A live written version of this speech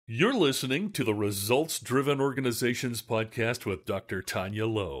You're listening to the Results Driven Organizations podcast with Dr. Taunya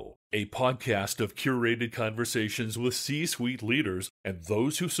Lowe, a podcast of curated conversations with C-suite leaders and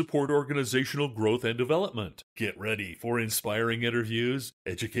those who support organizational growth and development. Get ready for inspiring interviews,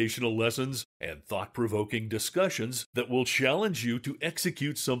 educational lessons, and thought-provoking discussions that will challenge you to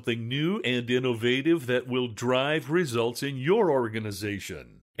execute something new and innovative that will drive results in your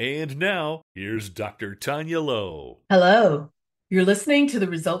organization. And now, here's Dr. Taunya Lowe. Hello. You're listening to the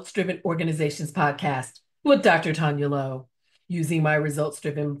Results Driven Organizations podcast with Dr. Taunya Lowe. Using my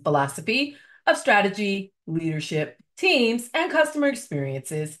results-driven philosophy of strategy, leadership, teams, and customer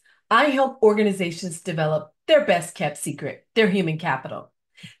experiences, I help organizations develop their best-kept secret, their human capital.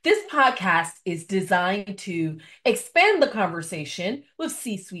 This podcast is designed to expand the conversation with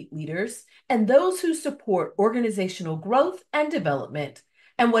C-suite leaders and those who support organizational growth and development,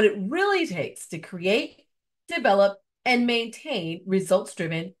 and what it really takes to create, develop, and maintain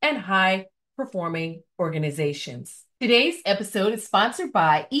results-driven and high-performing organizations. Today's episode is sponsored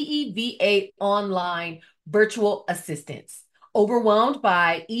by EEVA Online Virtual Assistants. Overwhelmed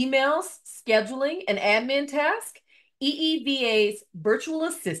by emails, scheduling, and admin tasks, EEVA's virtual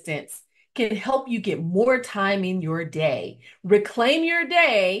assistants can help you get more time in your day, reclaim your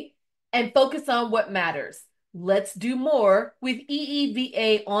day, and focus on what matters. Let's do more with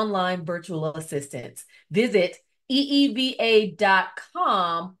EEVA Online Virtual Assistants. Visit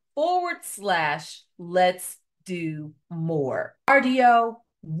EEVA.com/let's do more. RDO,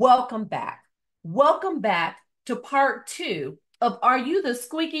 welcome back. Welcome back to part 2 of Are You the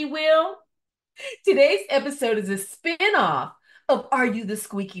Squeaky Wheel? Today's episode is a spin-off of Are You the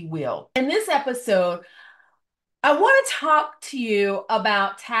Squeaky Wheel? In this episode, I want to talk to you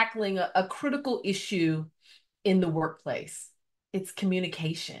about tackling a critical issue in the workplace. It's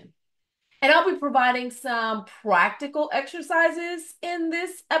communication. And I'll be providing some practical exercises in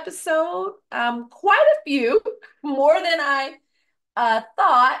this episode. Quite a few, more than I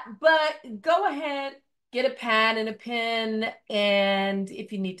thought, but go ahead, get a pad and a pen. And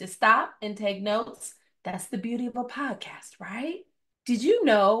if you need to stop and take notes, that's the beauty of a podcast, right? Did you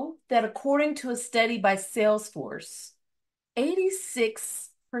know that according to a study by Salesforce,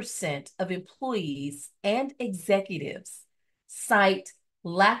 86% of employees and executives cite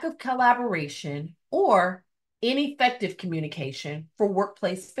lack of collaboration or ineffective communication for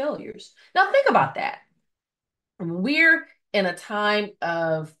workplace failures? Now think about that. We're in a time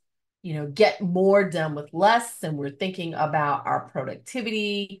of, get more done with less, and we're thinking about our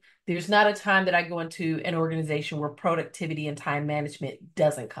productivity. There's not a time that I go into an organization where productivity and time management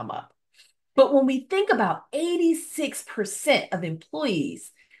doesn't come up. But when we think about 86% of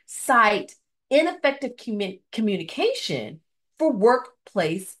employees cite ineffective communication for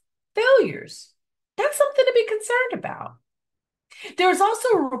workplace failures, that's something to be concerned about. There's also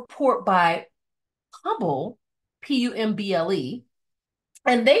a report by Pumble, P-U-M-B-L-E,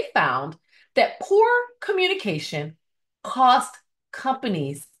 and they found that poor communication cost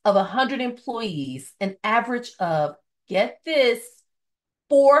companies of 100 employees an average of, get this,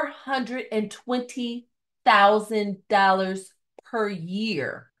 $420,000 per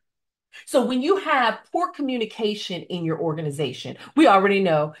year. So when you have poor communication in your organization, we already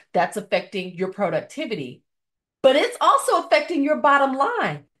know that's affecting your productivity, but it's also affecting your bottom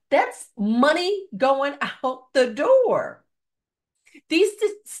line. That's money going out the door. These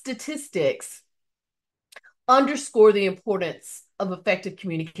statistics underscore the importance of effective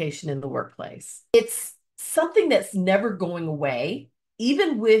communication in the workplace. It's something that's never going away,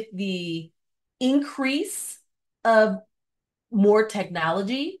 even with the increase of more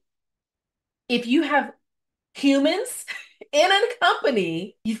technology. If you have humans in a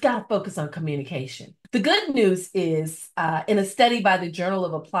company, you've got to focus on communication. The good news is, in a study by the Journal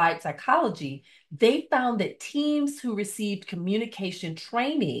of Applied Psychology, they found that teams who received communication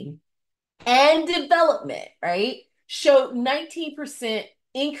training and development, right, showed 19%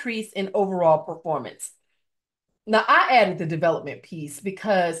 increase in overall performance. Now, I added the development piece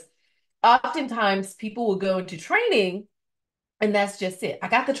because oftentimes people will go into training and that's just it. I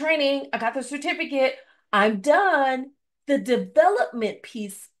got the training, I got the certificate, I'm done. The development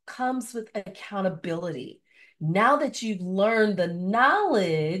piece comes with accountability. Now that you've learned the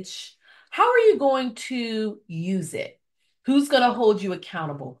knowledge, how are you going to use it? Who's going to hold you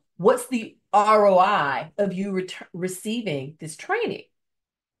accountable? What's the ROI of you receiving this training?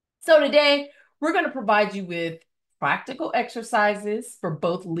 So today, we're going to provide you with practical exercises for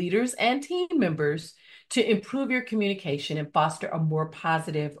both leaders and team members to improve your communication and foster a more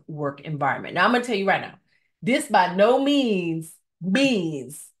positive work environment. Now, I'm going to tell you right now, this by no means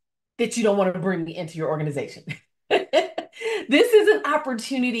that you don't want to bring me into your organization. This is an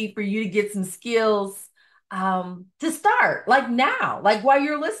opportunity for you to get some skills to start, like now, like while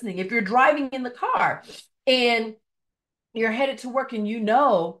you're listening, if you're driving in the car and you're headed to work and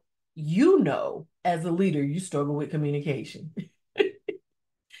as a leader, you struggle with communication.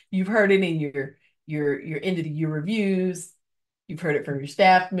 You've heard it in your end of the year reviews. You've heard it from your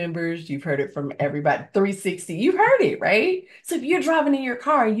staff members. You've heard it from everybody 360. You've heard it, right? So if you're driving in your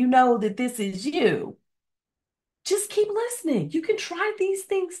car and you know that this is you, just keep listening. You can try these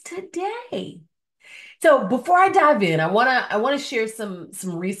things today. So before I dive in, I wanna share some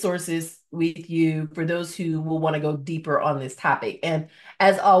resources with you for those who will want to go deeper on this topic. And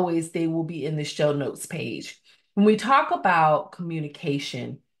as always, they will be in the show notes page. When we talk about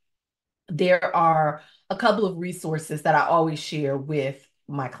communication, there are a couple of resources that I always share with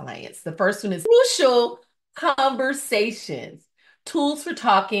my clients. The first one is Crucial Conversations: Tools for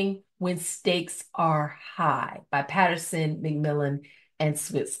Talking When Stakes Are High by Patterson, McMillan, and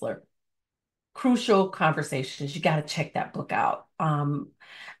Switzler. Crucial Conversations. You got to check that book out.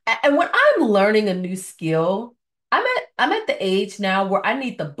 And when I'm learning a new skill, I'm at the age now where I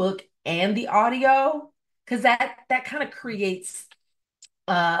need the book and the audio because that kind of creates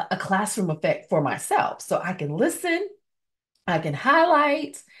a classroom effect for myself. So I can listen, I can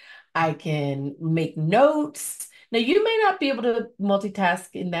highlight, I can make notes. Now, you may not be able to multitask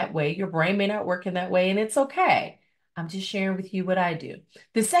in that way. Your brain may not work in that way, and it's okay. I'm just sharing with you what I do.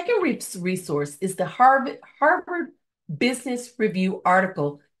 The second resource is the Harvard Business Review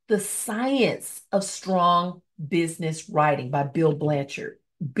article, The Science of Strong Business Writing by Bill Burchard.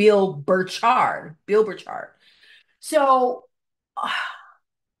 So,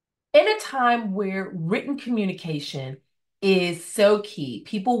 in a time where written communication is so key,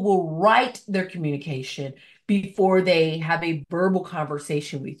 people will write their communication before they have a verbal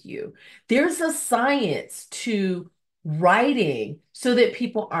conversation with you. There's a science to writing so that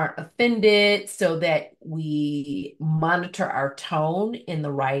people aren't offended, so that we monitor our tone in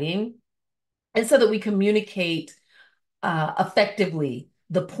the writing, and so that we communicate effectively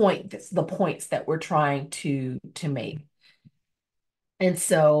the points that we're trying to make. And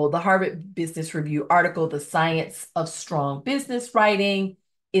so the Harvard Business Review article, The Science of Strong Business Writing,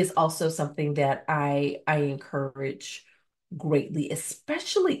 is also something that I encourage greatly,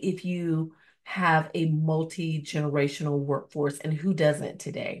 especially if you have a multi-generational workforce, and who doesn't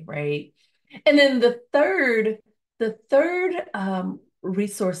today, right? And then the third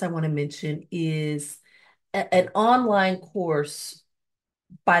resource I want to mention is an online course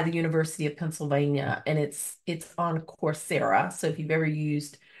by the University of Pennsylvania, and it's on Coursera. So if you've ever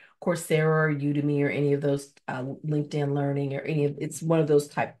used Coursera or Udemy or any of those LinkedIn Learning or it's one of those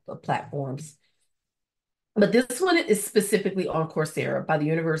type of platforms. But this one is specifically on Coursera by the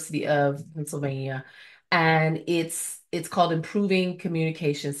University of Pennsylvania, and it's called Improving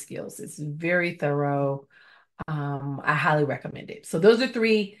Communication Skills. It's very thorough. I highly recommend it. So those are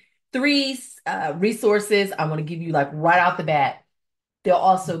three resources I want to give you like right out the bat. They'll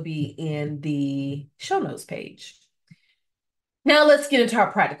also be in the show notes page. Now let's get into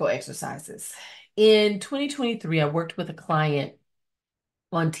our practical exercises. In 2023, I worked with a client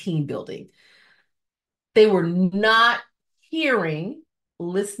on team building. They were not hearing,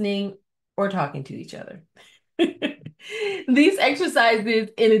 listening, or talking to each other. These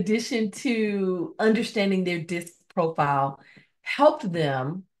exercises, in addition to understanding their DISC profile, helped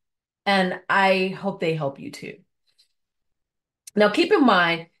them, and I hope they help you too. Now, keep in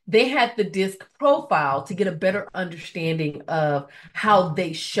mind, they had the DISC profile to get a better understanding of how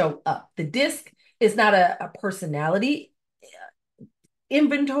they show up. The DISC is not a personality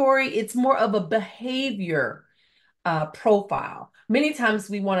inventory, it's more of a behavior profile. Many times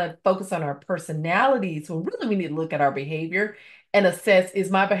we want to focus on our personalities when really we need to look at our behavior and assess, is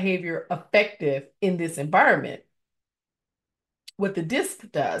my behavior effective in this environment? What the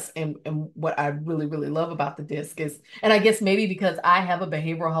DISC does, and what I really, really love about the DISC is, and I guess maybe because I have a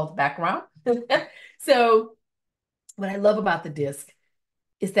behavioral health background, so what I love about the DISC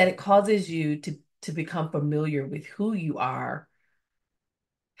is that it causes you to become familiar with who you are,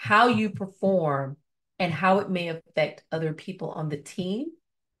 how you perform, and how it may affect other people on the team,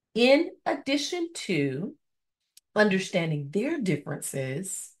 in addition to understanding their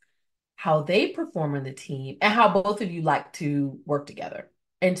differences, how they perform in the team, and how both of you like to work together.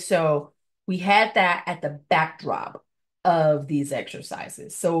 And so we had that at the backdrop of these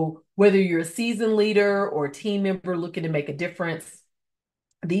exercises. So whether you're a seasoned leader or a team member looking to make a difference,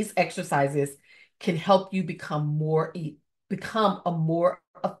 these exercises can help you become a more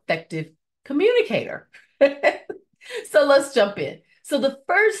effective communicator. So let's jump in. So the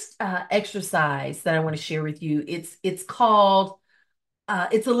first exercise that I want to share with you, it's called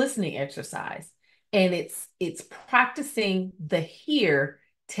it's a listening exercise, and it's practicing the HEAR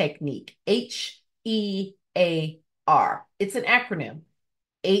technique. HEAR. It's an acronym.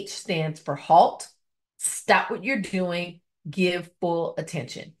 H stands for halt, stop what you're doing, give full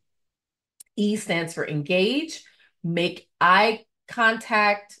attention. E stands for engage, make eye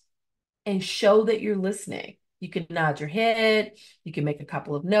contact, and show that you're listening. You can nod your head, you can make a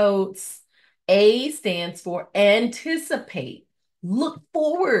couple of notes. A stands for anticipate. Look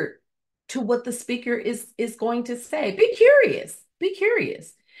forward to what the speaker is going to say. Be curious. Be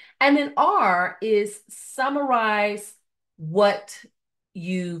curious. And then R is summarize what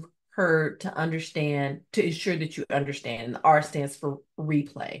you've heard to understand, to ensure that you understand. And the R stands for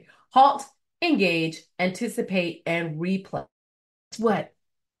replay. Halt, engage, anticipate, and replay. What?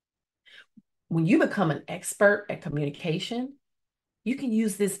 When you become an expert at communication, you can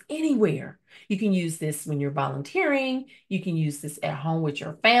use this anywhere. You can use this when you're volunteering. You can use this at home with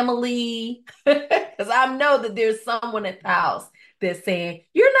your family. Because I know that there's someone at the house that's saying,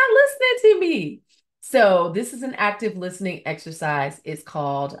 you're not listening to me. So this is an active listening exercise. It's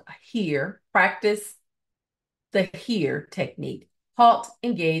called HEAR. Practice the HEAR technique. Halt,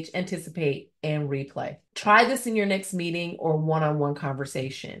 engage, anticipate, and replay. Try this in your next meeting or one-on-one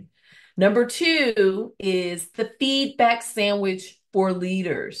conversation. Number two is the feedback sandwich for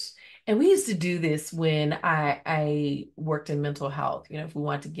leaders. And we used to do this when I worked in mental health. You know, if we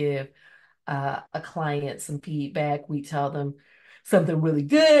want to give a client some feedback, we tell them something really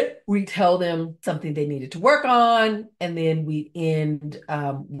good, we tell them something they needed to work on, and then we end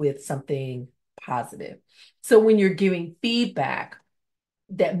with something positive. So when you're giving feedback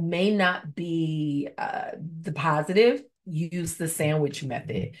that may not be the positive, use the sandwich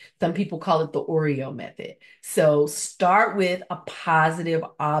method. Some people call it the Oreo method. So start with a positive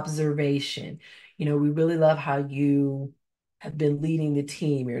observation. You know, we really love how you have been leading the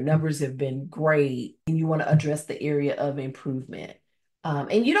team. Your numbers have been great, and you want to address the area of improvement.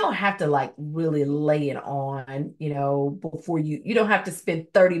 And you don't have to like really lay it on, you know, before you don't have to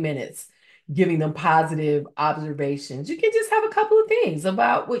spend 30 minutes giving them positive observations. You can just have a couple of things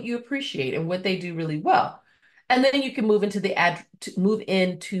about what you appreciate and what they do really well. And then you can move into move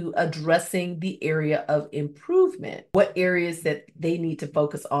into addressing the area of improvement. What areas that they need to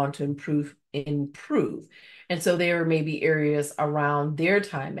focus on to improve. And so there may be areas around their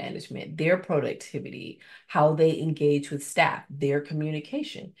time management, their productivity, how they engage with staff, their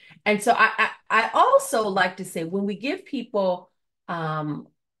communication. And so I also like to say when we give people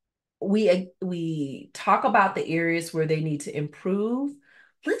we talk about the areas where they need to improve.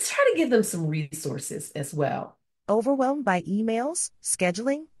 Let's try to give them some resources as well. Overwhelmed by emails,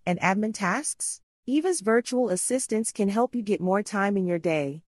 scheduling, and admin tasks? Eva's virtual assistants can help you get more time in your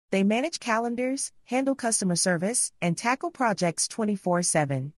day. They manage calendars, handle customer service, and tackle projects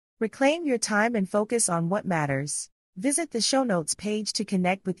 24/7. Reclaim your time and focus on what matters. Visit the show notes page to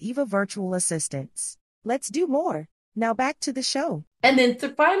connect with Eva virtual assistants. Let's do more. Now back to the show. And then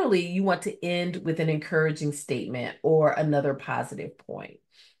finally, you want to end with an encouraging statement or another positive point.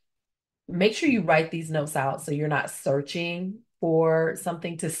 Make sure you write these notes out so you're not searching for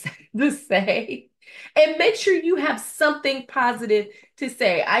something to say. And make sure you have something positive to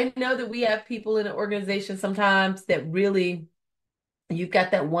say. I know that we have people in an organization sometimes that really, you've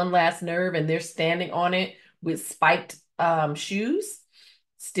got that one last nerve and they're standing on it with spiked shoes.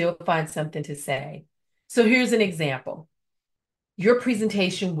 Still find something to say. So here's an example. Your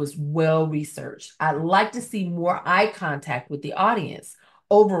presentation was well researched. I'd like to see more eye contact with the audience.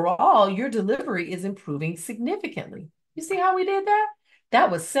 Overall, your delivery is improving significantly. You see how we did that?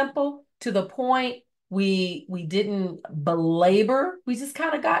 That was simple, to the point. We didn't belabor, we just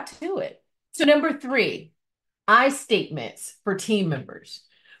kind of got to it. So number three, I statements for team members.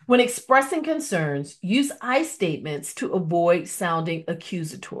 When expressing concerns, use I statements to avoid sounding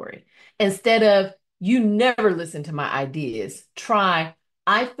accusatory. Instead of, you never listen to my ideas, try,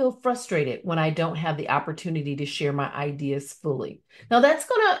 I feel frustrated when I don't have the opportunity to share my ideas fully. Now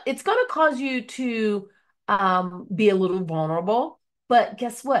it's gonna cause you to be a little vulnerable, but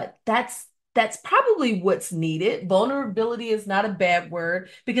guess what? That's probably what's needed. Vulnerability is not a bad word,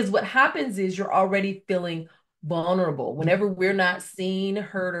 because what happens is you're already feeling vulnerable. Whenever we're not seen,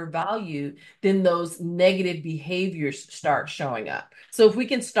 heard, or valued, then those negative behaviors start showing up. So if we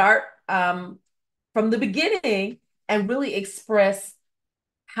can start from the beginning and really express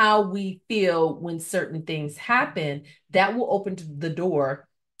how we feel when certain things happen, that will open the door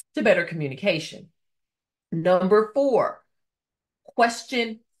to better communication. Number four,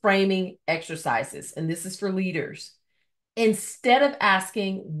 question framing exercises. And this is for leaders. Instead of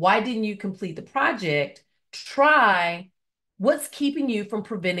asking, why didn't you complete the project? Try, what's keeping you from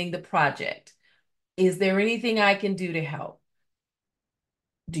preventing the project? Is there anything I can do to help?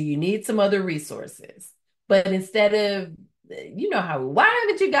 Do you need some other resources? But instead of, why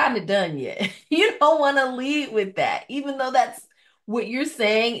haven't you gotten it done yet? You don't want to lead with that, even though that's what you're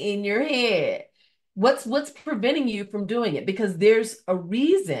saying in your head. What's preventing you from doing it? Because there's a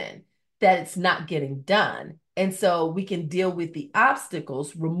reason that it's not getting done. And so we can deal with the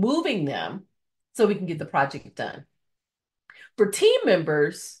obstacles, removing them so we can get the project done. For team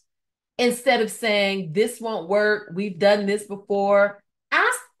members, instead of saying, this won't work, we've done this before,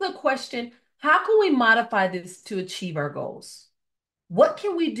 ask the question, how can we modify this to achieve our goals? What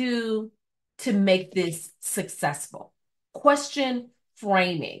can we do to make this successful? Question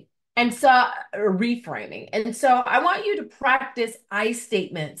framing. And so, reframing. And so I want you to practice I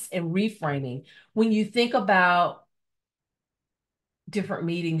statements and reframing when you think about different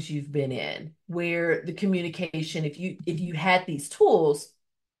meetings you've been in, where the communication, if you had these tools,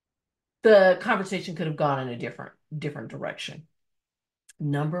 the conversation could have gone in a different direction.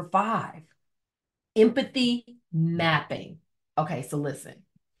 Number 5, empathy mapping. Okay, so listen,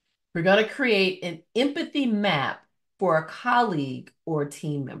 we're going to create an empathy map for a colleague or a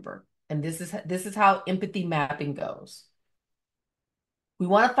team member. And this is how empathy mapping goes. We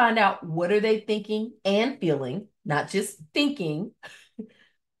want to find out, what are they thinking and feeling, not just thinking,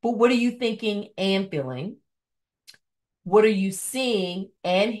 but what are you thinking and feeling? What are you seeing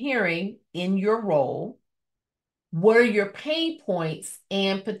and hearing in your role? What are your pain points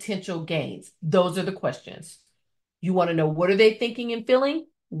and potential gains? Those are the questions. You want to know, what are they thinking and feeling?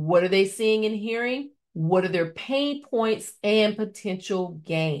 What are they seeing and hearing? What are their pain points and potential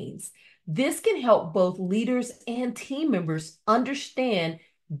gains? This can help both leaders and team members understand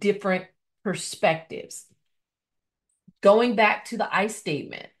different perspectives. Going back to the I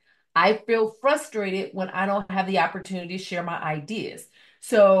statement, I feel frustrated when I don't have the opportunity to share my ideas.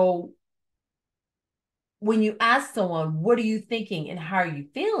 So when you ask someone, what are you thinking and how are you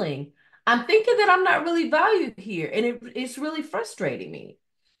feeling? I'm thinking that I'm not really valued here, and it's really frustrating me.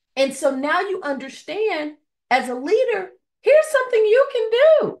 And so now you understand, as a leader, here's something you can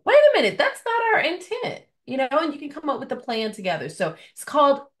do. Wait a minute, that's not our intent, and you can come up with a plan together. So it's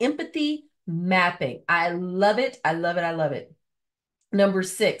called empathy mapping. I love it. I love it. I love it. Number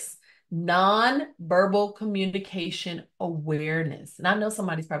 6, non-verbal communication awareness. And I know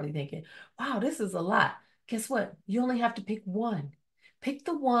somebody's probably thinking, wow, this is a lot. Guess what? You only have to pick one. Pick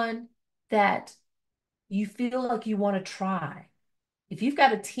the one that you feel like you want to try. If you've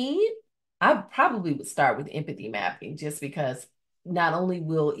got a team, I probably would start with empathy mapping, just because not only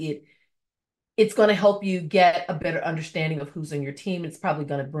will it's going to help you get a better understanding of who's on your team. It's probably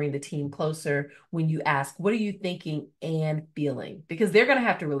going to bring the team closer when you ask, what are you thinking and feeling? Because they're going to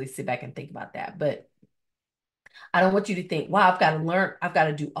have to really sit back and think about that. But I don't want you to think, wow, I've got to learn, I've got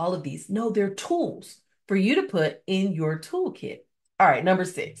to do all of these. No, they're tools for you to put in your toolkit. All right, number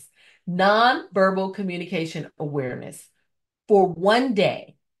 6, nonverbal communication awareness. For one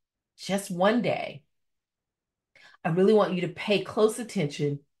day, just one day, I really want you to pay close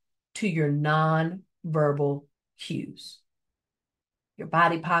attention to your nonverbal cues, your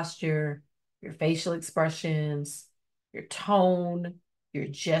body posture, your facial expressions, your tone, your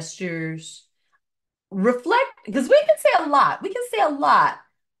gestures. Reflect, because we can say a lot. We can say a lot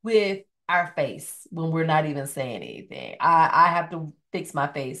with our face when we're not even saying anything. I have to fix my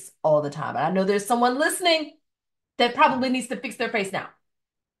face all the time. And I know there's someone listening that probably needs to fix their face now.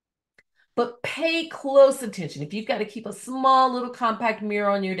 But pay close attention. If you've got to keep a small little compact mirror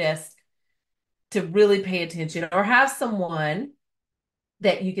on your desk, to really pay attention, or have someone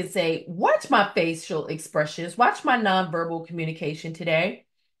that you can say, watch my facial expressions, watch my nonverbal communication today,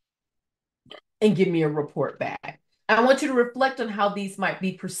 and give me a report back. I want you to reflect on how these might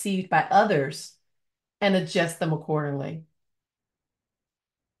be perceived by others and adjust them accordingly.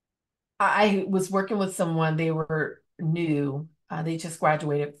 I was working with someone, they were new. They just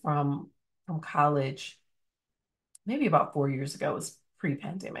graduated from college, maybe about 4 years ago. It was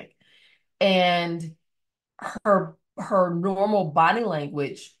pre-pandemic. And her normal body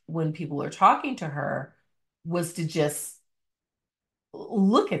language when people are talking to her was to just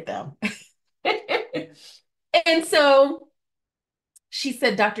look at them. And so she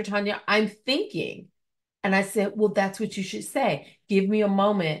said, Dr. Taunya, I'm thinking. And I said, well, that's what you should say. Give me a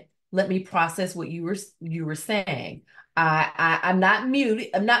moment. Let me process what you were saying. I'm not muted.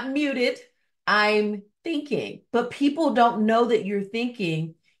 I'm not muted. I'm thinking. But people don't know that you're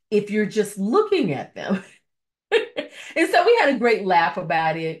thinking if you're just looking at them. And so we had a great laugh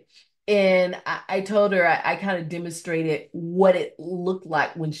about it. And I told her I kind of demonstrated what it looked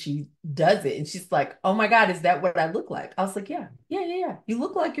like when she does it. And she's like, oh my God, is that what I look like? I was like, yeah, yeah, yeah, yeah. You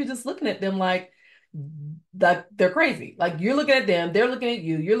look like you're just looking at them like they're crazy. Like you're looking at them, they're looking at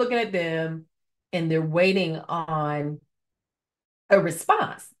you, you're looking at them, and they're waiting on a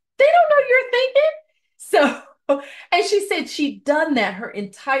response. They don't know you're thinking. So, and she said she'd done that her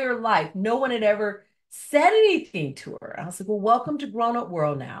entire life. No one had ever said anything to her. I was like, well, welcome to grown-up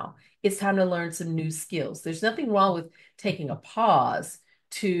world now. It's time to learn some new skills. There's nothing wrong with taking a pause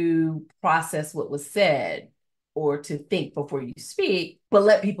to process what was said or to think before you speak, but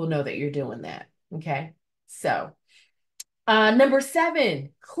let people know that you're doing that. Okay. So, number 7,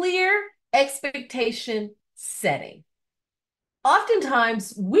 clear expectation setting.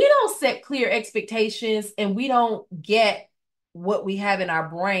 Oftentimes we don't set clear expectations and we don't get what we have in our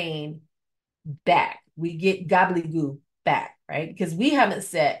brain back. We get gobbledygook back, right? Because we haven't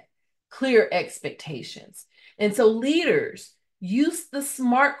set clear expectations. And so leaders use the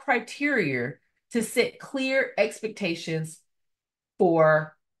SMART criteria to set clear expectations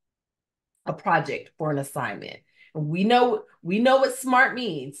for a project, for an assignment. We know what SMART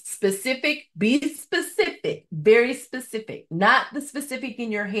means. Specific, be specific, very specific. Not the specific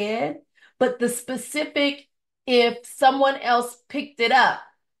in your head, but the specific if someone else picked it up,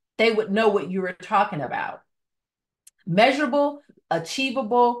 they would know what you were talking about. Measurable,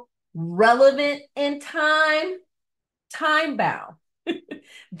 achievable, relevant in time bound.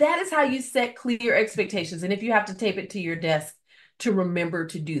 That is how you set clear expectations. And if you have to tape it to your desk to remember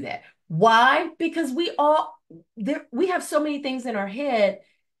to do that. Why? Because we have so many things in our head,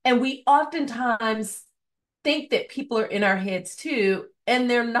 and we oftentimes think that people are in our heads too, and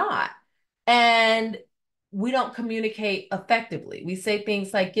they're not. And we don't communicate effectively. We say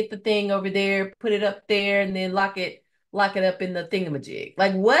things like, get the thing over there, put it up there, and then lock it up in the thingamajig.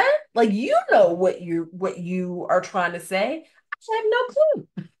 Like what? Like you know what you are trying to say. I have no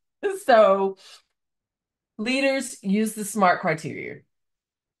clue. So leaders use the SMART criteria.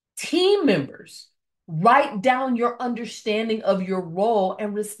 Team members, write down your understanding of your role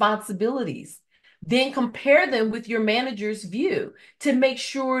and responsibilities. Then compare them with your manager's view to make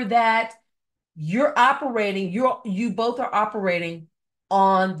sure that you both are operating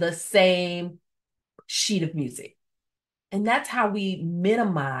on the same sheet of music. And that's how we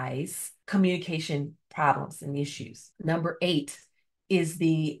minimize communication problems and issues. Number 8 is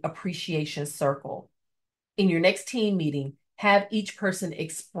the appreciation circle. In your next team meeting, have each person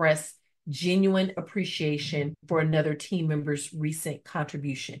express genuine appreciation for another team member's recent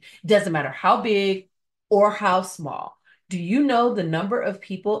contribution. It doesn't matter how big or how small. Do you know the number of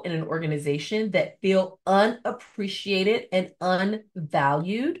people in an organization that feel unappreciated and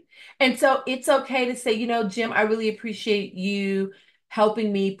unvalued? And so it's okay to say, Jim, I really appreciate you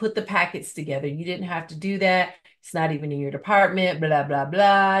helping me put the packets together. You didn't have to do that. It's not even in your department, blah, blah,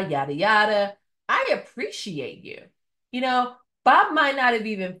 blah, yada, yada. I appreciate you. Bob might not have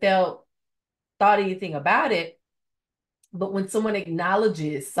even thought anything about it, but when someone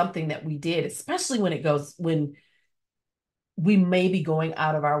acknowledges something that we did, especially when we may be going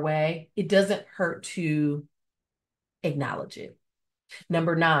out of our way, it doesn't hurt to acknowledge it.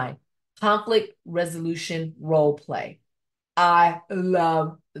 Number 9, conflict resolution role play. I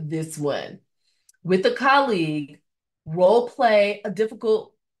love this one. With a colleague, role play a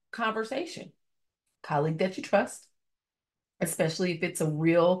difficult conversation. Colleague that you trust, especially if it's a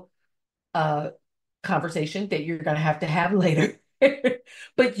real conversation that you're going to have later.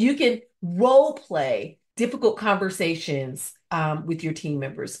 But you can role play difficult conversations with your team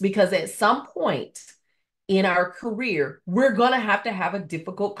members, because at some point in our career, we're going to have a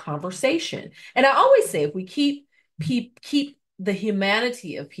difficult conversation. And I always say, if we keep the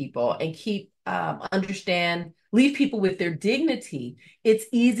humanity of people and leave people with their dignity, it's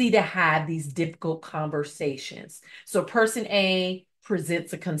easy to have these difficult conversations. So person A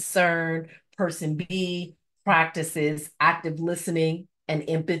presents a concern, person B practices active listening and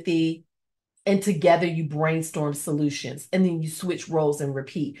empathy, and together you brainstorm solutions, and then you switch roles and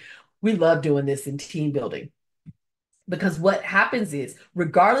repeat. We love doing this in team building, because what happens is,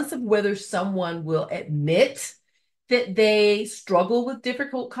 regardless of whether someone will admit that they struggle with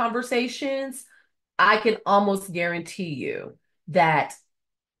difficult conversations, I can almost guarantee you that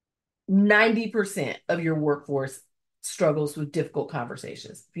 90% of your workforce struggles with difficult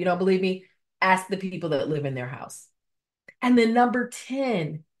conversations. If you don't believe me, ask the people that live in their house. And then number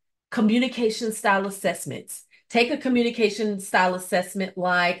 10, communication style assessments. Take a communication style assessment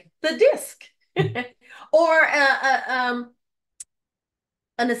like the DISC or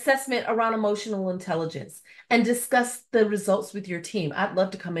an assessment around emotional intelligence and discuss the results with your team. I'd love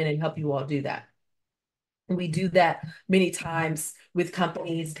to come in and help you all do that. And we do that many times with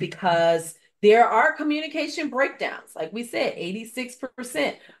companies because there are communication breakdowns. Like we said,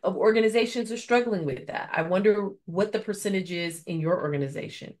 86% of organizations are struggling with that. I wonder what the percentage is in your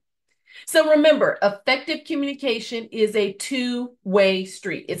organization. So remember, effective communication is a two-way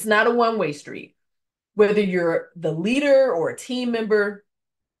street. It's not a one-way street. Whether you're the leader or a team member,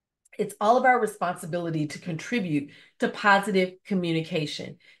 it's all of our responsibility to contribute to positive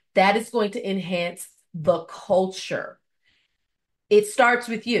communication. That is going to enhance the culture. It starts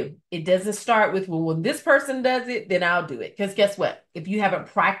with you. It doesn't start with, well, when this person does it, then I'll do it. Because guess what? If you haven't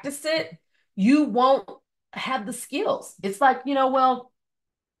practiced it, you won't have the skills. It's like, well,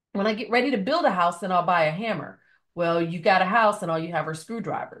 when I get ready to build a house, then I'll buy a hammer. Well, you got a house and all you have are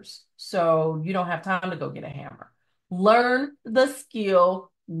screwdrivers. So you don't have time to go get a hammer. Learn the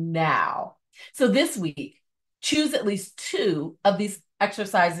skill now. So this week, choose at least 2 of these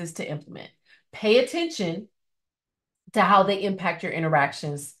exercises to implement. Pay attention to how they impact your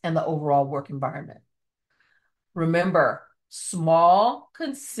interactions and the overall work environment. Remember, small,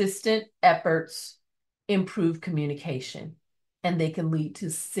 consistent efforts improve communication, and they can lead to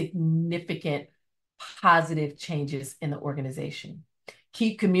significant positive changes in the organization.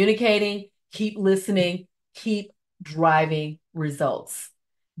 Keep communicating, keep listening, keep driving results.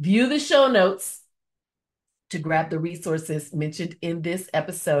 View the show notes to grab the resources mentioned in this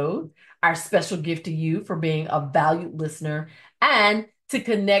episode, our special gift to you for being a valued listener, and to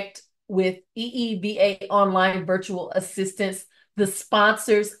connect with EEVA Online Virtual Assistants, the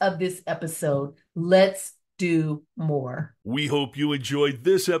sponsors of this episode. Let's do more. We hope you enjoyed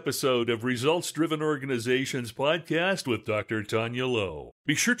this episode of Results Driven Organizations Podcast with Dr. Taunya Lowe.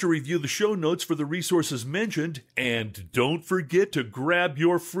 Be sure to review the show notes for the resources mentioned, and don't forget to grab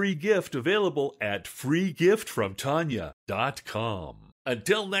your free gift available at freegiftfromtanya.com.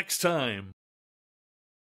 Until next time.